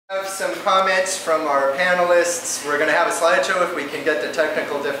Have some comments from our panelists. We're going to have a slideshow if we can get the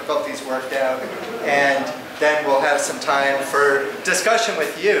technical difficulties worked out, and then we'll have some time for discussion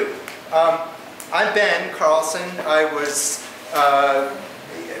with you. I'm Ben Carlson. I was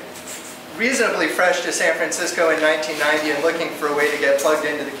reasonably fresh to San Francisco in 1990 and looking for a way to get plugged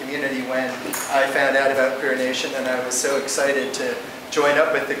into the community when I found out about Queer Nation, and I was so excited to join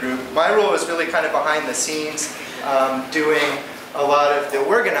up with the group. My role was really kind of behind the scenes, doing a lot of the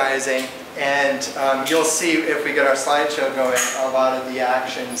organizing, and you'll see if we get our slideshow going a lot of the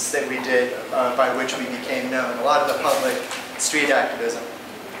actions that we did by which we became known, a lot of the public street activism.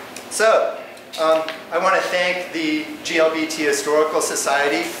 So I want to thank the GLBT Historical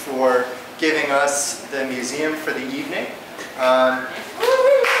Society for giving us the museum for the evening.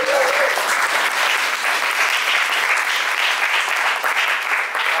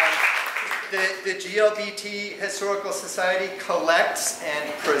 The GLBT Historical Society collects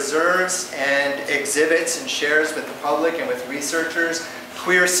and preserves and exhibits and shares with the public and with researchers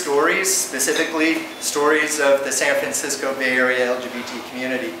queer stories, specifically stories of the San Francisco Bay Area LGBT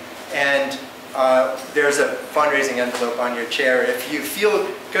community. And there's a fundraising envelope on your chair. If you feel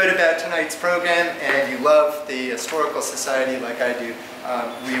good about tonight's program and you love the Historical Society like I do,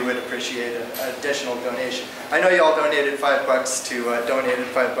 we would appreciate an additional donation. I know you all donated $5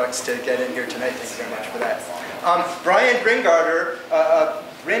 to get in here tonight. Thanks very much for that. Brian Ringardner,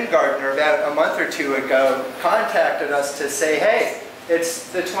 about a month or two ago, contacted us to say, hey, it's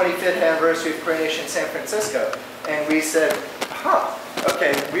the 25th anniversary of Queer Nation San Francisco. And we said,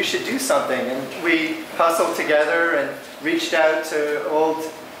 okay, we should do something. And we hustled together and reached out to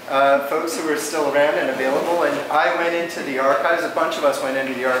old folks who were still around and available. And I went into the archives, a bunch of us went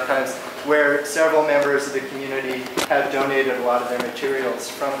into the archives, where several members of the community have donated a lot of their materials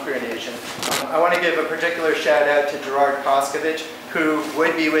from Queer Nation. I want to give a particular shout out to Gerard Koskovich, who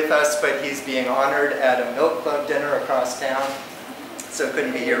would be with us, but he's being honored at a Milk Club dinner across town, so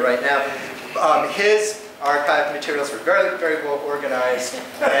couldn't be here right now. His archive materials were very, very well organized,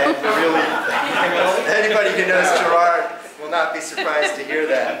 and really, anybody who knows Gerard will not be surprised to hear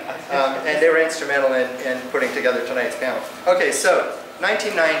that. And they were instrumental in putting together tonight's panel. Okay, so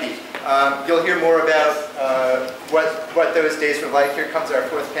 1990. You'll hear more about what those days were like. Here comes our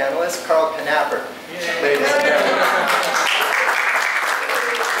fourth panelist, Carl Knapper. Ladies and gentlemen.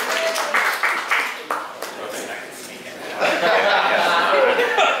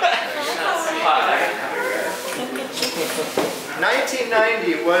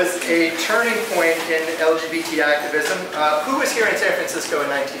 1990 was a turning point in LGBT activism. Who was here in San Francisco in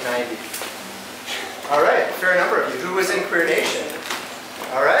 1990? All right, a fair number of you. Who was in Queer Nation?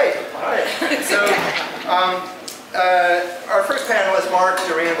 All right, all right. So our first panelist, Mark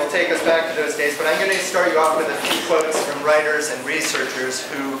Duran, will take us back to those days, but I'm going to start you off with a few quotes from writers and researchers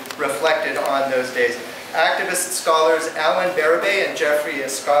who reflected on those days. Activist scholars Alan Barabay and Jeffrey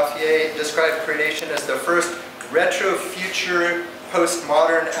Escoffier described Queer Nation as the first retro-future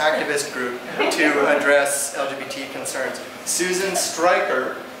postmodern activist group to address LGBT concerns. Susan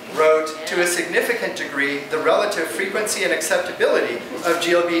Stryker wrote, to a significant degree, the relative frequency and acceptability of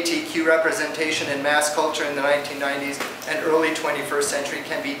GLBTQ representation in mass culture in the 1990s and early 21st century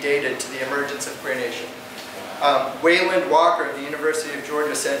can be dated to the emergence of Queer Nation. Wayland Walker of the University of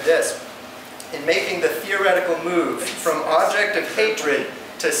Georgia said this, in making the theoretical move from object of hatred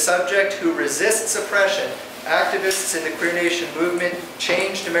to subject who resists oppression, activists in the Queer Nation movement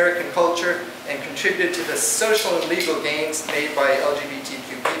changed American culture and contributed to the social and legal gains made by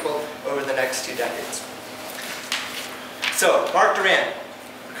LGBTQ people over the next 2 decades. So, Mark Duran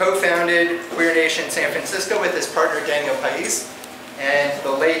co-founded Queer Nation San Francisco with his partner Daniel Pais and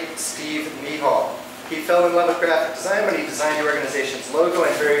the late Steve Mehal. He fell in love with graphic design when he designed the organization's logo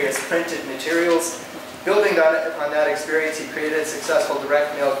and various printed materials. Building on that experience, he created successful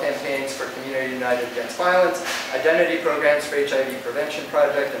direct mail campaigns for Community United Against Violence, identity programs for HIV Prevention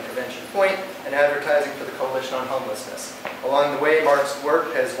Project and Prevention Point, and advertising for the Coalition on Homelessness. Along the way, Mark's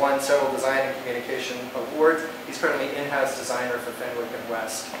work has won several design and communication awards. He's currently in-house designer for Fenwick &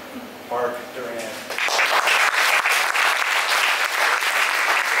 West. Mark Duran.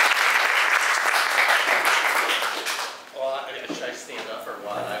 Should I stand up or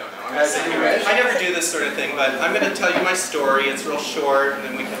what? I don't know. I never do this sort of thing, but I'm going to tell you my story. It's real short, and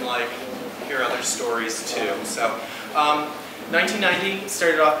then we can hear other stories too. So, 1990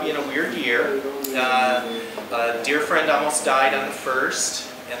 started off being a weird year. A dear friend almost died on the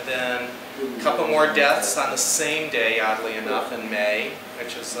 1st, and then a couple more deaths on the same day, oddly enough, in May,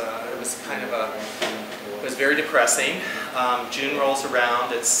 which was it was very depressing. June rolls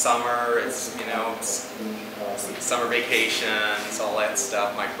around. It's summer. It's summer vacations, all that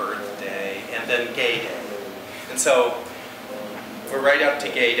stuff, my birthday, and then Gay Day. And so we're right up to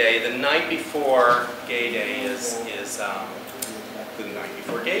Gay Day. The night before Gay Day is the night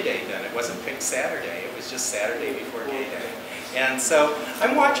before Gay Day then. It wasn't Pink Saturday, it was just Saturday before Gay Day. And so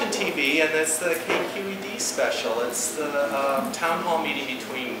I'm watching TV, and it's the KQED special. It's the town hall meeting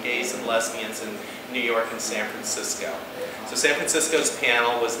between gays and lesbians in New York and San Francisco. So San Francisco's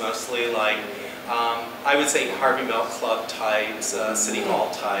panel was mostly like, I would say Harvey Milk Club types, City Hall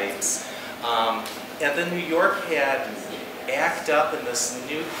types. And then New York had ACT UP in this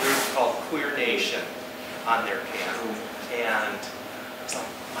new group called Queer Nation on their panel. And I was like,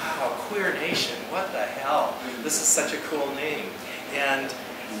 wow, Queer Nation, what the hell? This is such a cool name. And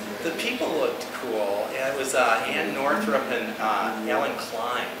the people looked cool. It was Ann Northrup and Ellen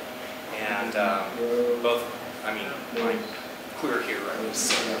Klein. And both, I mean, my queer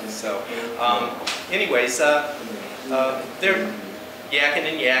heroes. So anyways, they're yakking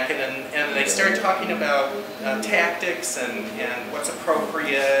and they started talking about tactics and what's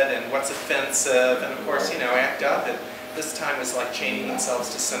appropriate and what's offensive. And of course, you know, ACT UP at this time was like chaining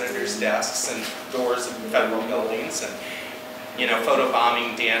themselves to senators' desks and doors of federal buildings, and you know,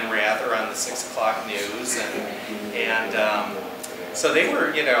 photobombing Dan Rather on the 6 o'clock news, and so they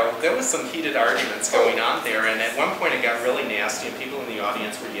were, you know, there was some heated arguments going on there, and at one point it got really nasty, and people in the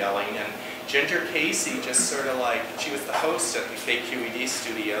audience were yelling, and Ginger Casey just sort of like, she was the host at the KQED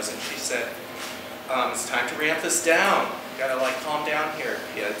studios, and she said, it's time to ramp this down. You gotta like calm down here,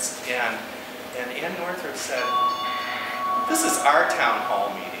 kids. And Ann Northrup said, this is our town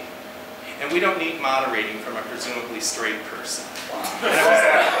hall meeting, and we don't need moderating from a presumably straight person. And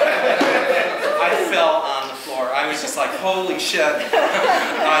I fell on the floor. I was just like, holy shit.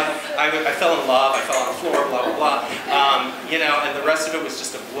 I fell in love, I fell on the floor, blah, blah, blah. You know, and the rest of it was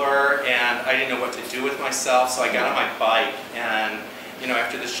just a blur, and I didn't know what to do with myself, so I got on my bike, and, you know,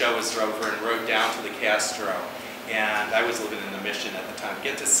 after the show was over, and rode down to the Castro. And I was living in the Mission at the time.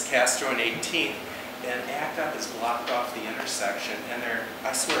 Get to Castro and 18th, and ACT UP is blocked off the intersection, and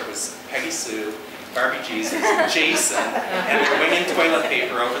I swear it was Peggy Sue, Barbie Jesus, Jason, and they're winging toilet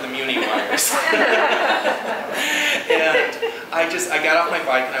paper over the Muni wires. And I got off my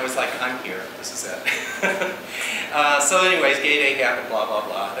bike and I was like, I'm here, this is it. So anyways, Gay Day happened, blah, blah,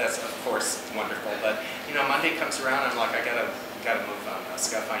 blah. That's, of course, wonderful. But, you know, Monday comes around and I'm like, I gotta move on this,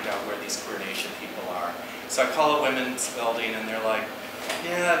 gotta find out where these Queer Nation people are. So I call a women's building and they're like,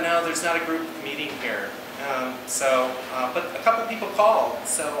 yeah, no, there's not a group meeting here. But a couple people called,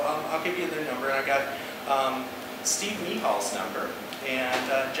 so I'll give you their number. And I got Steve Meehal's number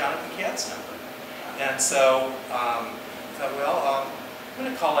and Jonathan Katz's number. And so I thought, well, I'm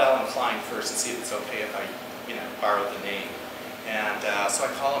going to call Alan Klein first and see if it's okay if I, you know, borrow the name. And so I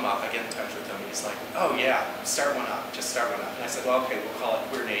call him up, I get in touch with him, and he's like, oh yeah, start one up, just start one up. And I said, well, okay, we'll call it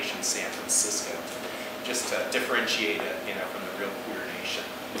Queer Nation San Francisco, just to differentiate it, you know, from the real Queer Nation.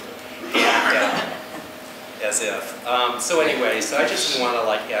 And as if. So anyway, so I just didn't want to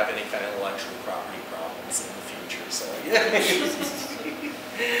like have any kind of intellectual property problems in the future. So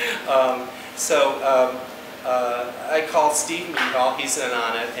I called Steve Meehall, he's in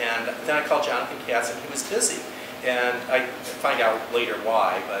on it, and then I called Jonathan Katz, and he was busy. And I find out later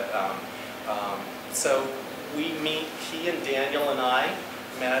why, but so we meet, he and Daniel and I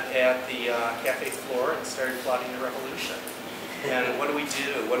met at the Cafe Floor and started plotting the revolution. And what do we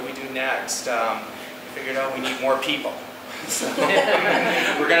do? What do we do next? We figured out we need more people. So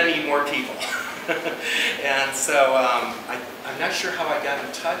we're going to need more people. And so I'm not sure how I got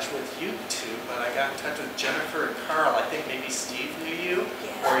in touch with you two, but I got in touch with Jennifer and Carl. I think maybe Steve knew you.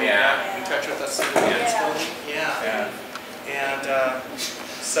 Or you got in touch with us in the men's building. Yeah. And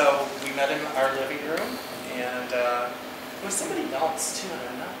so we met in our living room, and there was somebody else too, and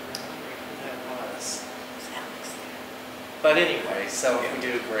I'm not remembering who that was. But anyway, so we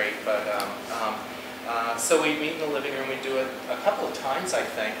do great. But so we meet in the living room. We do it a couple of times, I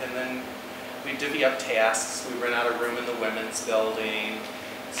think, and then we divvy up tasks. We rent out a room in the women's building.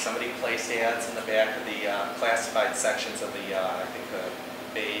 Somebody placed ads in the back of the classified sections of the, I think the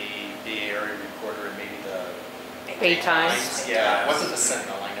Bay Area Reporter and maybe the Bay Times. Yeah, it wasn't the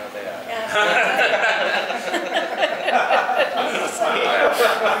Sentinel, I know that.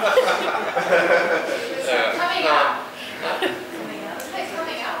 Coming out.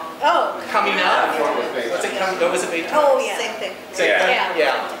 Oh. Coming out? Was it coming? Was it Bay Times? Oh, yeah. Same thing. Same thing?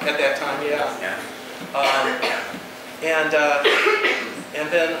 Yeah. At that time, yeah. And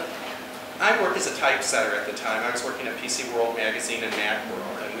then I worked as a typesetter at the time. I was working at PC World Magazine and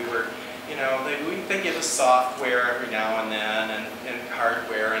Macworld, and we were, you know, they give us software every now and then and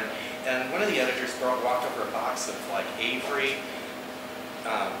hardware, and one of the editors walked over a box of like Avery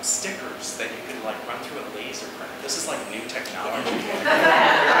stickers that you could like run through a laser printer. This is like new technology.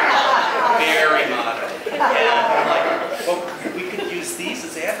 Very modern. And I'm like, well, we could use these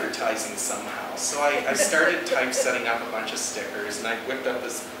as advertising somehow. So I started typesetting up a bunch of stickers, and I whipped up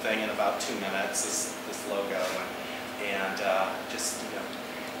this thing in about 2 minutes, this logo, and just, you know,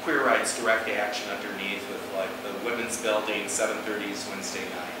 Queer Rights Direct Action underneath with like the Women's Building, 7:30s Wednesday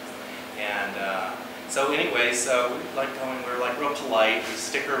night. And so anyway, so we were like real polite. We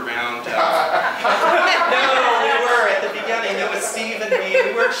stick around. No, we were at the beginning. It was Steve and me.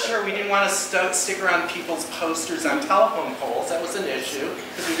 We weren't sure. We didn't want to stick around people's posters on telephone poles. That was an issue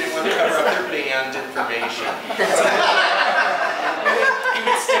because we didn't want to cover up their band information. So we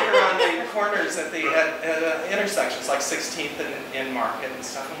would stick around the corners at the intersections, like 16th and Market and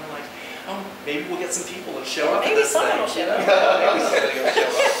stuff. And we're like, oh, maybe we'll get some people to show up at this thing. Maybe someone will show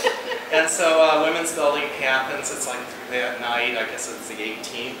up. And so Women's Building happens. It's like that night. I guess it's the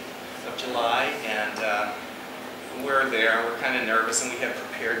 18th of July, and we're there. We're kind of nervous, and we have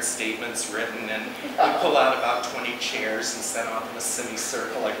prepared statements written, and we pull out about 20 chairs and set them up in a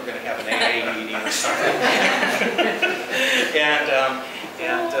semicircle, like we're going to have an AA meeting or something.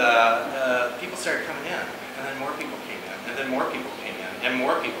 and people started coming in, and then more people came in, and then more people came in, and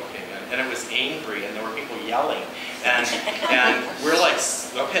more people came in. And it was angry, and there were people yelling, and we're like,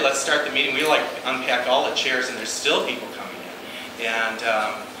 okay, let's start the meeting. We like unpack all the chairs, and there's still people coming in, and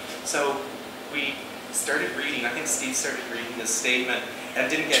so we started reading. I think Steve started reading this statement and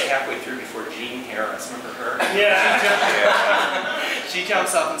didn't get halfway through before Jean Harris, remember her? Yeah. She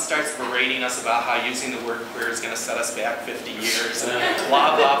jumps up and starts berating us about how using the word queer is going to set us back 50 years, and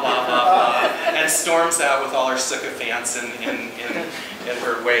blah, blah, blah, blah, blah, and storms out with all her sycophants in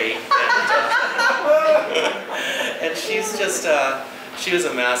her wake. And she's just, she was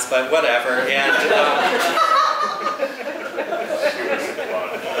a mess, but whatever. And,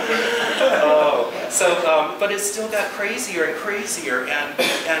 but it still got crazier and crazier, and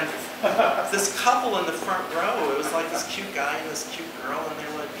this couple in the front row, it was like this cute guy and this cute girl, and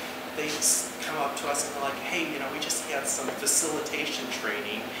they come up to us and they're like, hey, you know, we just had some facilitation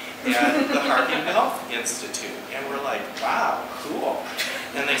training at the Heart and Health Institute, and we're like, wow, cool.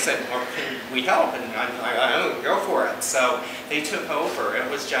 And they said, well, can we help? And I go for it. So they took over. It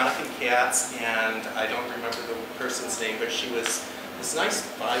was Jonathan Katz, and I don't remember the person's name, but she was this nice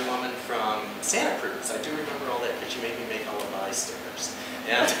bi woman from Santa Cruz. I do remember all that because she made me make all the bi stickers.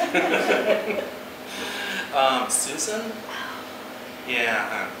 And Susan?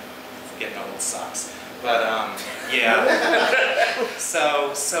 Yeah, getting old sucks. But yeah.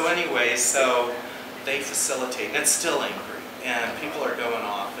 So anyway, so they facilitate, and it's still angry. And people are going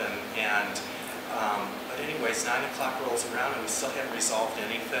off, but anyways, 9 o'clock rolls around and we still haven't resolved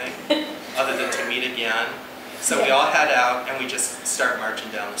anything other than to meet again. So we all head out and we just start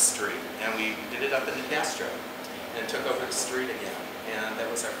marching down the street. And we did it up in the Castro and took over the street again. And that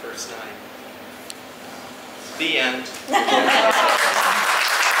was our first night. The end.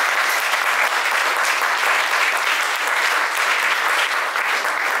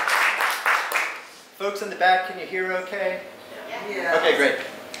 Folks in the back, can you hear okay? Yeah. Okay, great.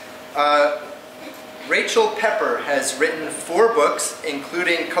 Rachel Pepper has written 4 books,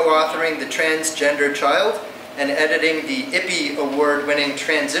 including co-authoring The Transgender Child and editing the IPPY Award-winning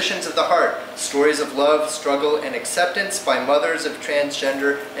Transitions of the Heart, Stories of Love, Struggle, and Acceptance by Mothers of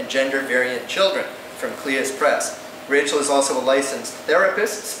Transgender and Gender-Variant Children from Cleas Press. Rachel is also a licensed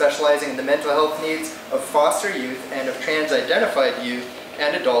therapist, specializing in the mental health needs of foster youth and of trans-identified youth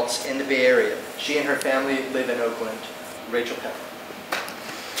and adults in the Bay Area. She and her family live in Oakland. Rachel Pepper.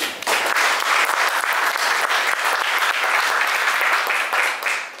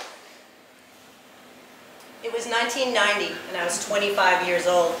 It was 1990, and I was 25 years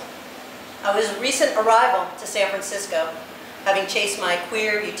old. I was a recent arrival to San Francisco, having chased my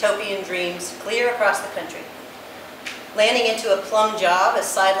queer utopian dreams clear across the country. Landing into a plum job as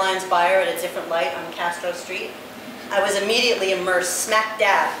sidelines buyer at a different light on Castro Street, I was immediately immersed smack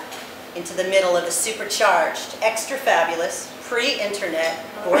dab into the middle of the supercharged, extra fabulous, pre-internet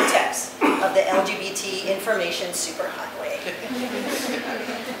vortex of the LGBT information superhighway.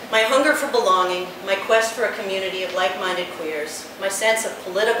 My hunger for belonging, my quest for a community of like-minded queers, my sense of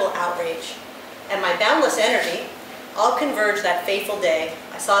political outrage, and my boundless energy all converged that fateful day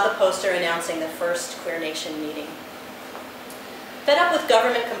I saw the poster announcing the first Queer Nation meeting. Fed up with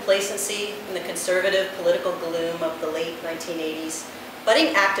government complacency and the conservative political gloom of the late 1980s,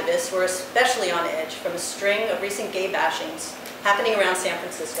 budding activists were especially on edge from a string of recent gay bashings happening around San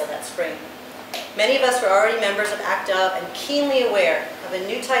Francisco that spring. Many of us were already members of ACT UP and keenly aware of a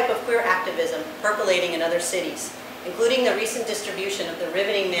new type of queer activism percolating in other cities, including the recent distribution of the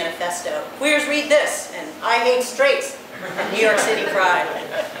riveting manifesto, "Queers Read This," and "I Hate Straights," and New York City Pride.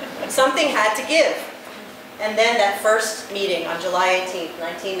 Something had to give. And then that first meeting on July 18,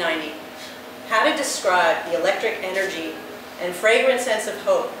 1990, how to describe the electric energy and fragrant sense of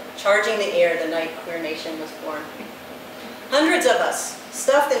hope charging the air the night Queer Nation was born. Hundreds of us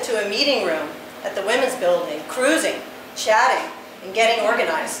stuffed into a meeting room at the Women's Building, cruising, chatting, and getting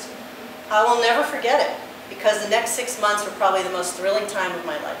organized. I will never forget it, because the next 6 months were probably the most thrilling time of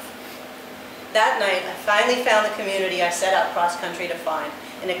my life. That night, I finally found the community I set out cross-country to find,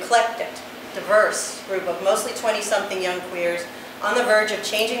 an eclectic, diverse group of mostly 20-something young queers on the verge of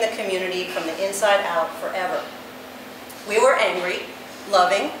changing the community from the inside out forever. We were angry,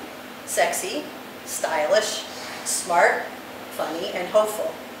 loving, sexy, stylish, smart, funny, and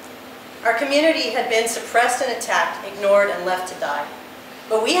hopeful. Our community had been suppressed and attacked, ignored, and left to die.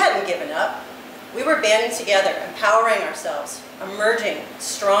 But we hadn't given up. We were banding together, empowering ourselves, emerging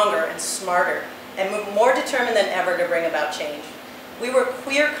stronger and smarter, and more determined than ever to bring about change. We were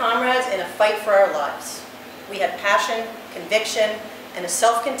queer comrades in a fight for our lives. We had passion, conviction, and a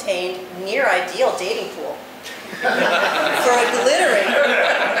self-contained, near-ideal dating pool. For a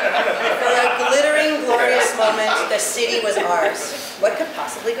glittering, glorious moment, the city was ours. What could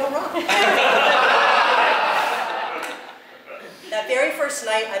possibly go wrong? That very first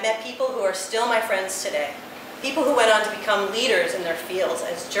night, I met people who are still my friends today. People who went on to become leaders in their fields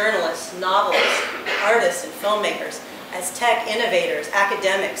as journalists, novelists, artists, and filmmakers, as tech innovators,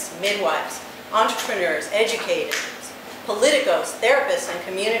 academics, midwives, entrepreneurs, educators, politicos, therapists, and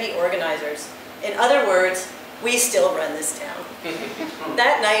community organizers. In other words, we still run this town.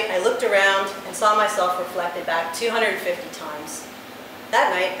 That night, I looked around and saw myself reflected back 250 times. That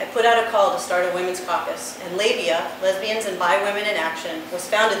night, I put out a call to start a women's caucus, and Labia, Lesbians and Bi Women in Action, was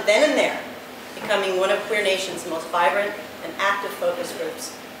founded then and there, becoming one of Queer Nation's most vibrant and active focus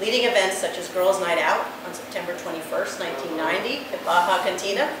groups, leading events such as Girls' Night Out on September 21st, 1990 at Baja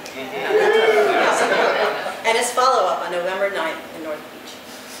Cantina, and its follow-up on November 9th in North Beach.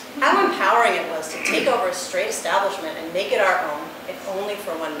 How empowering it was to take over a straight establishment and make it our own, if only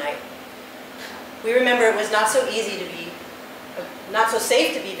for one night. We remember it was not so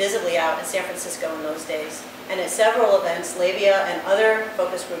safe to be visibly out in San Francisco in those days. And at several events Labia and other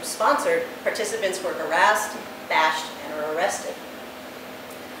focus groups sponsored, participants were harassed, bashed, and or arrested.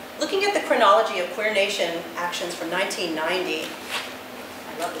 Looking at the chronology of Queer Nation actions from 1990,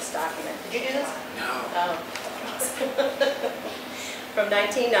 I love this document. Did you do this? No. Oh. From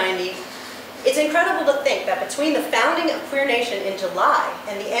 1990, it's incredible to think that between the founding of Queer Nation in July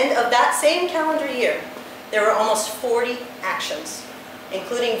and the end of that same calendar year, there were almost 40 actions,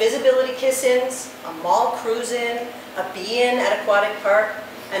 including visibility kiss-ins, a mall cruise-in, a be-in at Aquatic Park,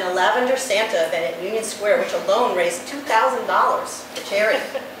 and a lavender Santa event at Union Square, which alone raised $2,000 for charity.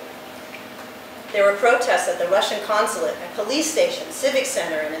 There were protests at the Russian consulate, at police stations, civic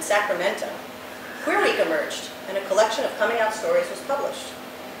center, and in Sacramento. Queer Week emerged, and a collection of coming-out stories was published.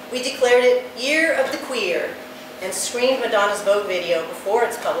 We declared it Year of the Queer, and screened Madonna's Vogue video before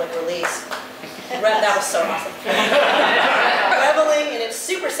its public release. That was so awesome. Reveling in its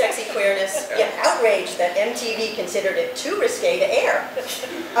super sexy queerness, yet outraged that MTV considered it too risque to air.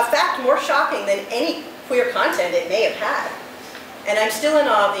 A fact more shocking than any queer content it may have had. And I'm still in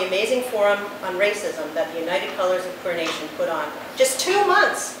awe of the amazing forum on racism that the United Colors of Queer Nation put on. Just 2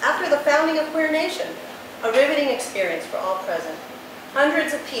 months after the founding of Queer Nation, a riveting experience for all present.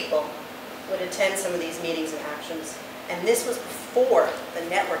 Hundreds of people would attend some of these meetings and actions, and this was before the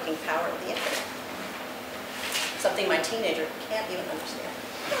networking power of the internet. Something my teenager can't even understand.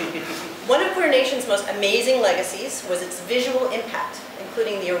 One of Queer Nation's most amazing legacies was its visual impact,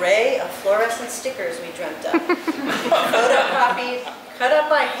 including the array of fluorescent stickers we dreamt up, photocopied, cut up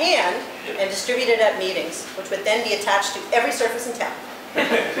by hand, and distributed at meetings, which would then be attached to every surface in town.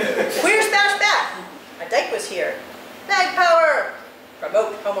 Queers bash back! A dyke was here. Bag power!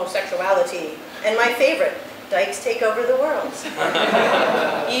 Promote homosexuality. And my favorite, dykes take over the world.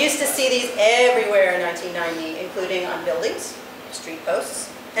 You used to see these everywhere in 1990, including on buildings, street posts,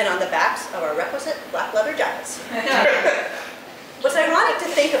 and on the backs of our requisite black leather jackets. What's ironic to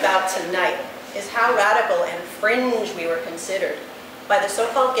think about tonight is how radical and fringe we were considered by the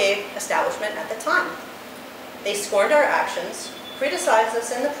so-called gay establishment at the time. They scorned our actions, criticized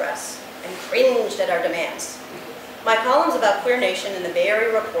us in the press, and cringed at our demands. My columns about Queer Nation in the Bay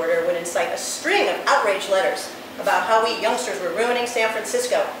Area Reporter would incite a string of outraged letters about how we youngsters were ruining San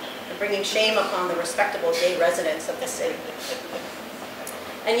Francisco and bringing shame upon the respectable gay residents of the city.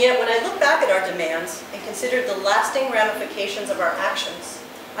 And yet, when I look back at our demands and consider the lasting ramifications of our actions,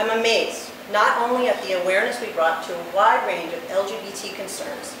 I'm amazed not only at the awareness we brought to a wide range of LGBT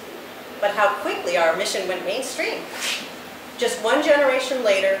concerns, but how quickly our mission went mainstream. Just one generation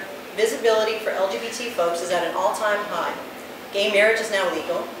later, visibility for LGBT folks is at an all-time high. Gay marriage is now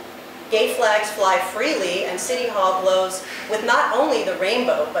legal. Gay flags fly freely, and City Hall glows with not only the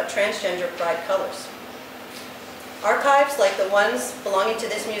rainbow, but transgender pride colors. Archives like the ones belonging to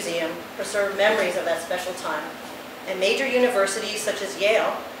this museum preserve memories of that special time, and major universities such as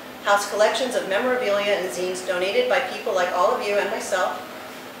Yale house collections of memorabilia and zines donated by people like all of you and myself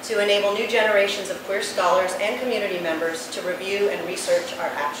to enable new generations of queer scholars and community members to review and research our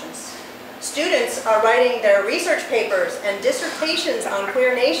actions. Students are writing their research papers and dissertations on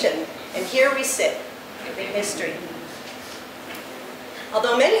Queer Nation, and here we sit, in history.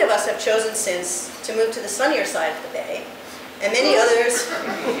 Although many of us have chosen since to move to the sunnier side of the Bay, and many others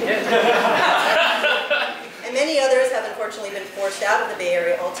have unfortunately been forced out of the Bay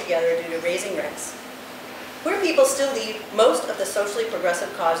Area altogether due to raising rents, queer people still lead most of the socially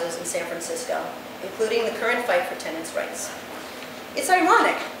progressive causes in San Francisco, including the current fight for tenants' rights. It's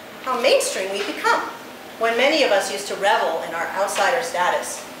ironic how mainstream we've become, when many of us used to revel in our outsider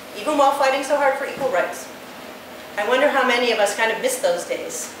status, even while fighting so hard for equal rights. I wonder how many of us kind of miss those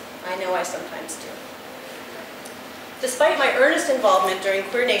days. I know I sometimes do. Despite my earnest involvement during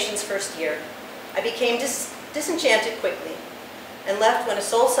Queer Nation's first year, I became disenchanted quickly and left when a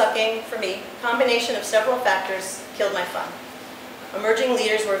soul-sucking, for me, combination of several factors killed my fun. Emerging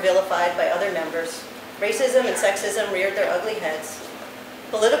leaders were vilified by other members. Racism and sexism reared their ugly heads.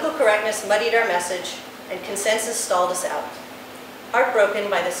 Political correctness muddied our message, and consensus stalled us out. Heartbroken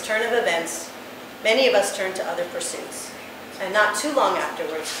by this turn of events, many of us turned to other pursuits. And not too long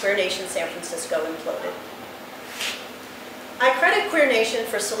afterwards, Queer Nation San Francisco imploded. I credit Queer Nation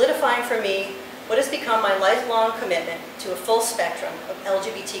for solidifying for me what has become my lifelong commitment to a full spectrum of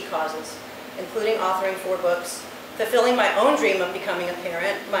LGBT causes, including authoring 4 books, fulfilling my own dream of becoming a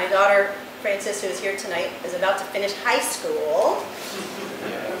parent. My daughter, Frances, who is here tonight, is about to finish high school.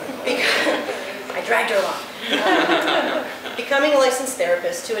 I dragged her along. Becoming a licensed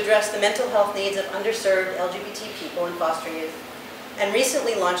therapist to address the mental health needs of underserved LGBT people in foster youth, and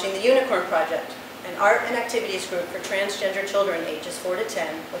recently launching the Unicorn Project, an art and activities group for transgender children ages 4 to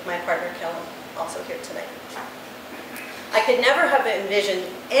 10 with my partner Kellen, also here tonight. I could never have envisioned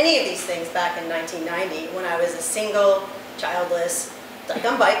any of these things back in 1990 when I was a single, childless,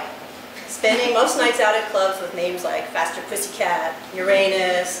 duck-on bike, spending most nights out at clubs with names like Faster Pussycat,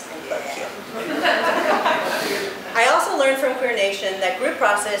 Uranus, and Club Q. I also learned from Queer Nation that group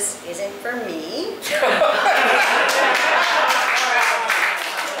process isn't for me, and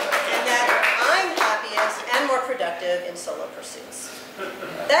that I'm happiest and more productive in solo pursuits.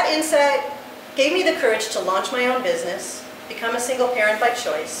 That insight gave me the courage to launch my own business, become a single parent by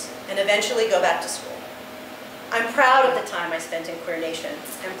choice, and eventually go back to school. I'm proud of the time I spent in Queer Nation,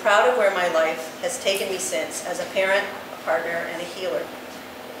 and proud of where my life has taken me since as a parent, a partner, and a healer.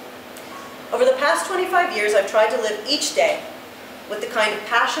 Over the past 25 years, I've tried to live each day with the kind of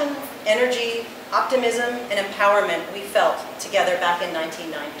passion, energy, optimism, and empowerment we felt together back in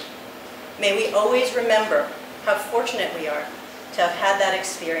 1990. May we always remember how fortunate we are to have had that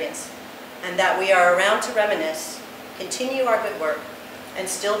experience, and that we are around to reminisce, continue our good work, and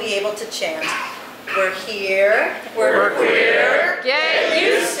still be able to chant, "We're here, we're queer, get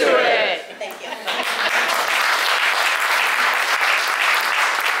used to it." Thank you.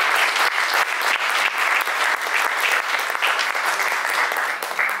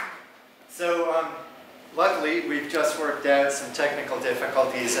 So luckily, we've just worked out some technical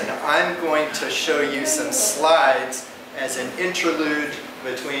difficulties, and I'm going to show you some slides as an interlude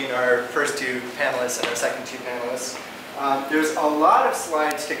between our first 2 panelists and our second 2 panelists. There's a lot of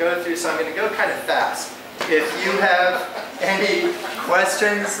slides to go through, so I'm going to go kind of fast. If you have any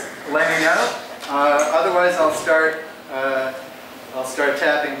questions, let me know. Otherwise, I'll start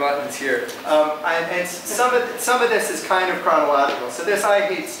tapping buttons here. And some of this is kind of chronological. So this and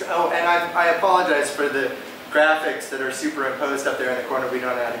I apologize for the graphics that are superimposed up there in the corner. We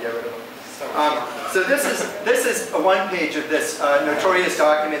don't know how to get rid of them. So this is a 1 page of this notorious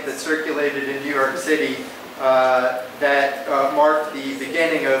document that circulated in New York City that marked the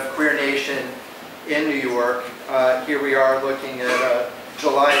beginning of Queer Nation in New York. Here we are looking at a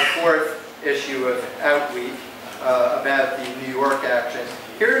July 4th issue of Out Week about the New York action.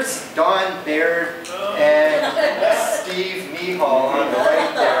 Here's Don Baird and Steve Mehal on the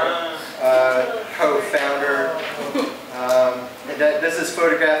right there, co-founder. This is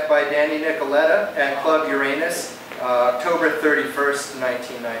photographed by Danny Nicoletta at Club Uranus. October 31st,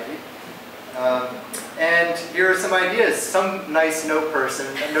 1990. And here are some ideas. Some nice note person,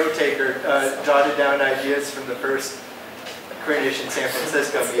 a note taker, jotted down ideas from the first Queer Nation San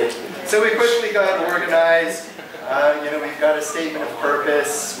Francisco meeting. So we quickly got organized. We've got a statement of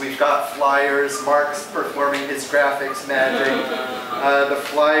purpose. We've got flyers. Mark's performing his graphics magic. The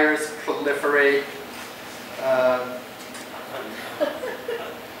flyers proliferate.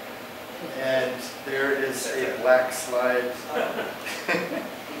 And there is a black slide.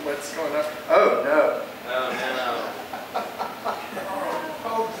 What's going on? Oh, no.